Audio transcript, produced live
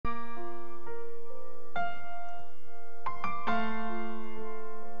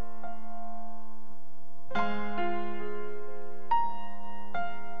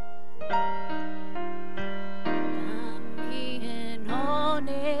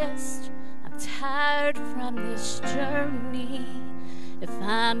rest. I'm tired from this journey. If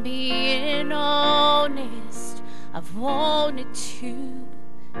I'm being honest, I've wanted to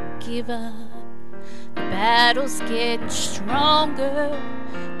give up. The battle's getting stronger,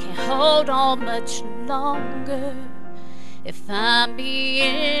 can't hold on much longer. If I'm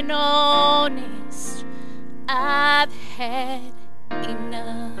being honest, I've had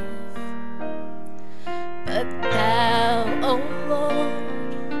enough. But thou, O Lord,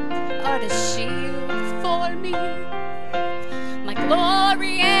 art a shield for me, my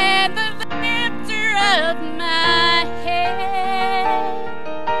glory and the lifter of my head.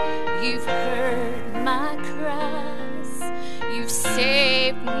 You've heard my cries, you've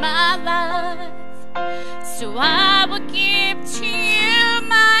saved my life, so I will give to you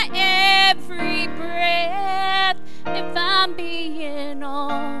my every breath. If I'm being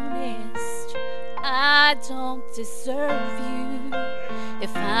honest, I don't deserve you.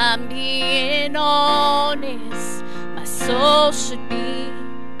 If I'm being honest, my soul should be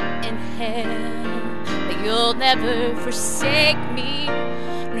in hell. But you'll never forsake me,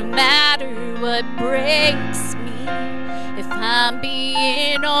 no matter what breaks me. If I'm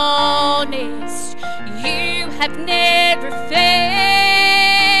being honest, you have never failed.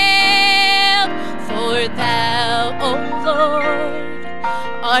 For thou, O Lord,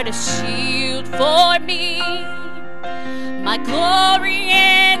 art a shield for me, my glory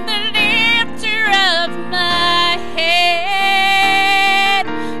and the lifter of my head.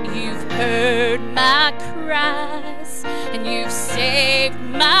 You've heard my cries and you've saved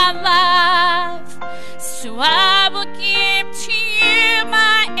my life, so I will give to you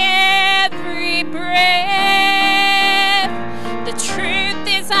my every breath. The truth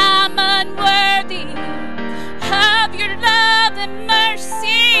is I'm unworthy of your love and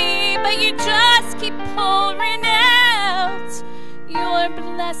mercy, but you just keep pouring out your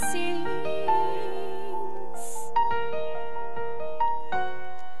blessings.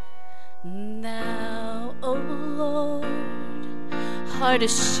 Thou, O Lord, art a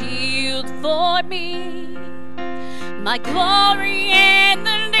shield for me, my glory and